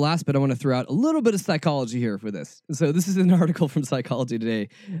for the last bit, I want to throw out a little bit of psychology here for this. So this is an article from Psychology Today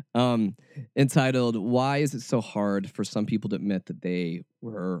entitled, "Why is it so hard for some people to admit that they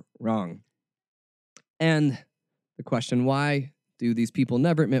were wrong?" And The question, why do these people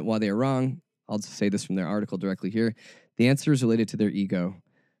never admit why they are wrong? I'll just say this from their article directly here. The answer is related to their ego,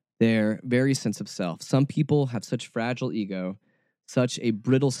 their very sense of self. Some people have such fragile ego, such a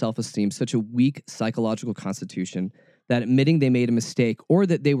brittle self-esteem, such a weak psychological constitution that admitting they made a mistake or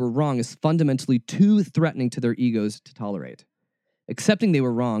that they were wrong is fundamentally too threatening to their egos to tolerate. Accepting they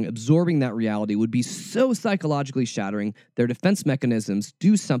were wrong, absorbing that reality would be so psychologically shattering, their defense mechanisms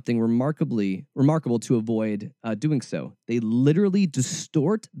do something remarkable to avoid doing so. They literally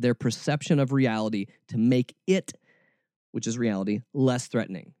distort their perception of reality to make it, which is reality, less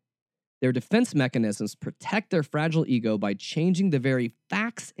threatening. Their defense mechanisms protect their fragile ego by changing the very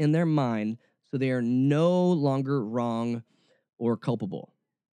facts in their mind so they are no longer wrong or culpable.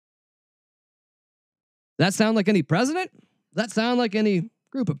 Does that sound like any president? Does that sound like any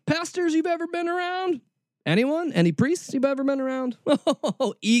group of pastors you've ever been around? Anyone? Any priests you've ever been around?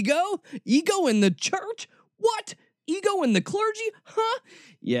 Oh, ego? Ego in the church? What? Ego in the clergy? Huh?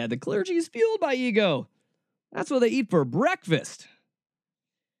 Yeah, the clergy is fueled by ego. That's what they eat for breakfast.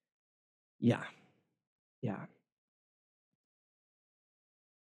 Yeah.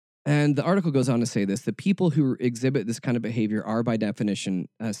 And the article goes on to say this: the people who exhibit this kind of behavior are, by definition,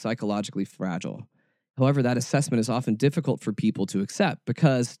 psychologically fragile. However, that assessment is often difficult for people to accept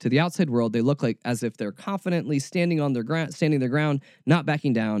because to the outside world, they look like as if they're confidently standing their ground, not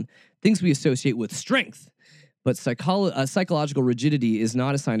backing down, things we associate with strength. But psychological rigidity is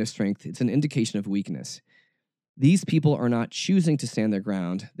not a sign of strength. It's an indication of weakness. These people are not choosing to stand their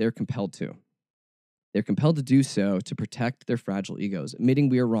ground. They're compelled to. They're compelled to do so to protect their fragile egos. Admitting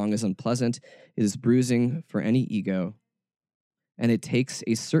we are wrong is unpleasant. It is bruising for any ego. And it takes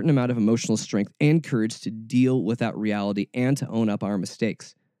a certain amount of emotional strength and courage to deal with that reality and to own up our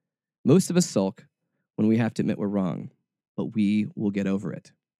mistakes. Most of us sulk when we have to admit we're wrong, but we will get over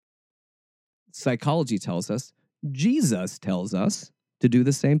it. Psychology tells us, Jesus tells us to do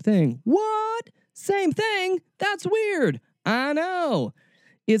the same thing. What? Same thing? That's weird. I know.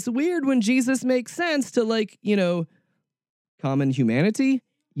 It's weird when Jesus makes sense to common humanity.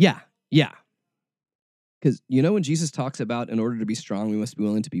 Yeah. Because when Jesus talks about in order to be strong, we must be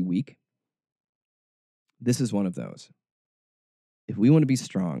willing to be weak. This is one of those. If we want to be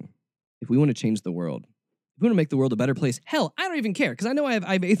strong, if we want to change the world, if we want to make the world a better place, hell, I don't even care because I know I have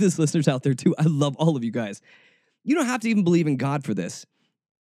atheist listeners out there too. I love all of you guys. You don't have to even believe in God for this.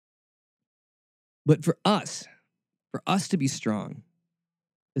 But for us to be strong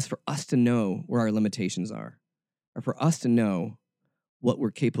is for us to know where our limitations are, or for us to know what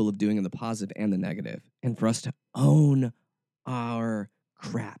we're capable of doing in the positive and the negative, and for us to own our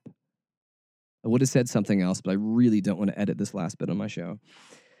crap. I would have said something else, but I really don't want to edit this last bit on my show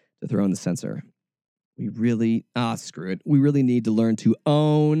to throw in the censor. Screw it. We really need to learn to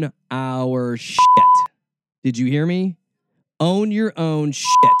own our shit. Did you hear me? Own your own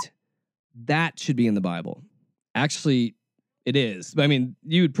shit. That should be in the Bible. Actually, it is. I mean,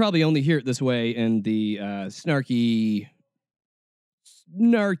 you would probably only hear it this way in the snarky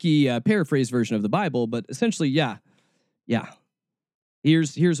paraphrase version of the Bible, but essentially, yeah.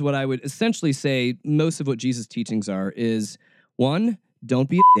 Here's what I would essentially say most of what Jesus' teachings are is, 1, don't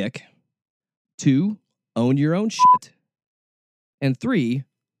be a dick. 2, own your own shit. And 3,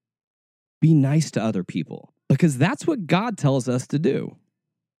 be nice to other people. Because that's what God tells us to do.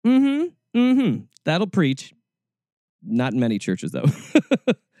 That'll preach. Not in many churches, though.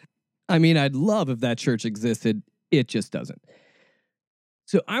 I mean, I'd love if that church existed. It just doesn't.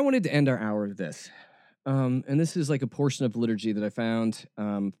 So I wanted to end our hour with this. And this is like a portion of liturgy that I found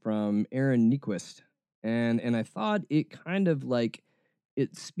from Aaron Nyquist. And I thought it kind of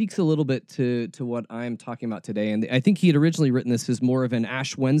it speaks a little bit to what I'm talking about today. And I think he had originally written this as more of an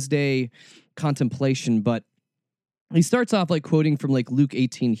Ash Wednesday contemplation, but he starts off quoting from Luke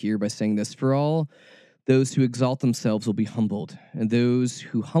 18 here by saying this: for all those who exalt themselves will be humbled, and those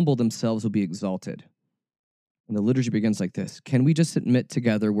who humble themselves will be exalted. And the liturgy begins like this: can we just admit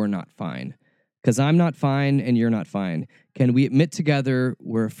together we're not fine? Because I'm not fine and you're not fine. Can we admit together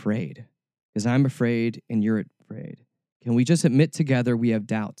we're afraid? Because I'm afraid and you're afraid. Can we just admit together we have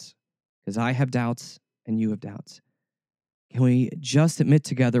doubts? Because I have doubts and you have doubts. Can we just admit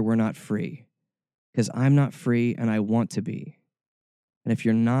together we're not free? Because I'm not free and I want to be. And if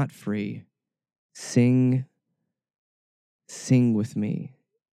you're not free, sing with me.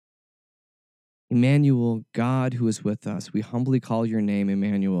 Emmanuel, God who is with us, we humbly call your name,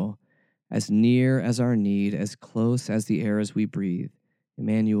 Emmanuel, as near as our need, as close as the air as we breathe.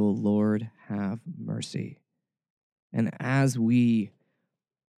 Emmanuel, Lord, have mercy. And as we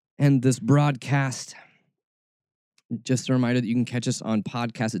end this broadcast, Just a reminder that you can catch us on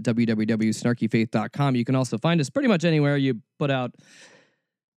podcast at www.snarkyfaith.com. You can also find us pretty much anywhere you put out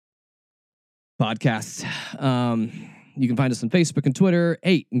podcasts. You can find us on Facebook and Twitter.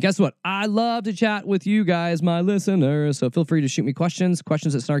 Hey, and guess what? I love to chat with you guys, my listeners. So feel free to shoot me questions at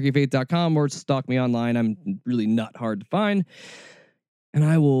snarkyfaith.com, or stalk me online. I'm really not hard to find. And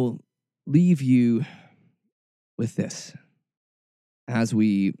I will leave you with this. As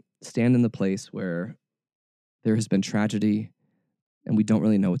we stand in the place where there has been tragedy and we don't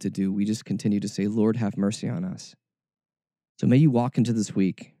really know what to do, we just continue to say, Lord, have mercy on us. So may you walk into this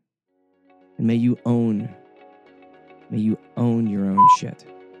week and may you own your own shit.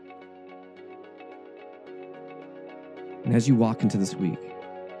 And as you walk into this week,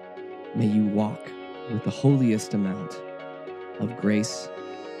 may you walk with the holiest amount of grace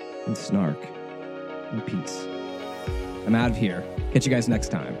and snark and peace. I'm out of here. Catch you guys next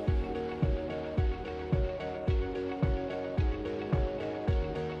time.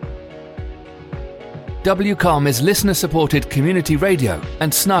 WCOM is listener-supported community radio,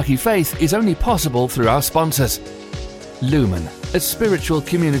 and Snarky Faith is only possible through our sponsors. Lumen, a spiritual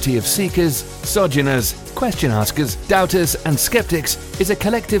community of seekers, sojourners, question askers, doubters, and skeptics, is a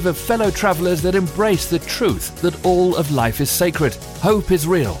collective of fellow travelers that embrace the truth that all of life is sacred, hope is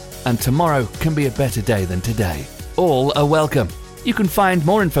real, and tomorrow can be a better day than today. All are welcome. You can find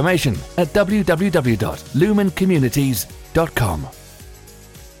more information at www.lumencommunities.com.